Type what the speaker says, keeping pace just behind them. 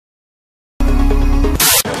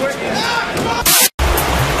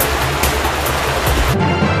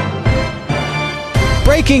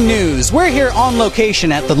Breaking news! We're here on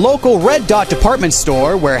location at the local Red Dot department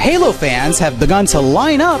store where Halo fans have begun to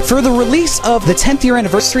line up for the release of the 10th year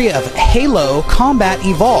anniversary of Halo Combat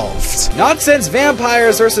Evolved. Not since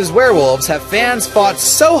vampires versus werewolves have fans fought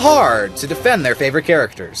so hard to defend their favorite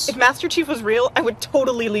characters. If Master Chief was real, I would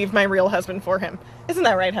totally leave my real husband for him. Isn't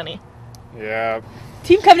that right, honey? Yeah.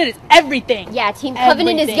 Team Covenant is everything. Yeah, Team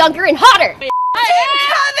Covenant is younger and hotter. Team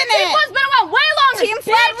Covenant! Team Flood's been around way longer. Team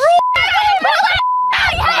Flood rules!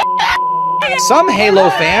 Some Halo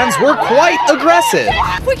fans were quite aggressive,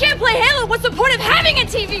 If we can't play Halo, what's the point of having a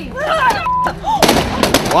TV?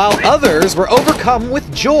 while others were overcome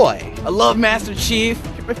with joy. I love Master Chief.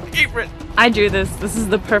 You're my favorite. I drew this. This is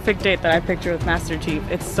the perfect date that I picture with Master Chief.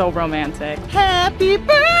 It's so romantic. Happy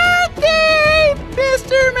birthday,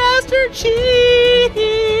 Mr. Master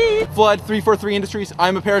Chief. Flood 343 Industries.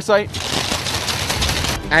 I'm a parasite.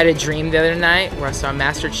 I had a dream the other night where I saw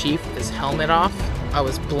Master Chief with his helmet off. I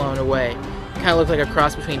was blown away. Kind of looked like a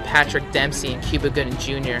cross between Patrick Dempsey and Cuba Gooding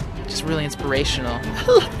Jr. Just really inspirational. I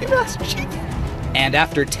love you, Master Chief. And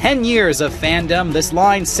after 10 years of fandom, this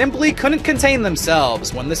line simply couldn't contain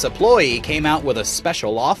themselves when this employee came out with a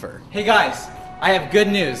special offer. Hey guys, I have good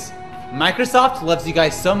news. Microsoft loves you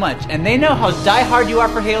guys so much, and they know how die-hard you are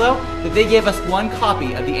for Halo, that they gave us one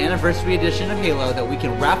copy of the anniversary edition of Halo that we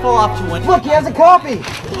can raffle off to one. Look, he has a copy.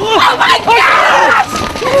 Oh my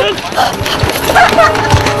god!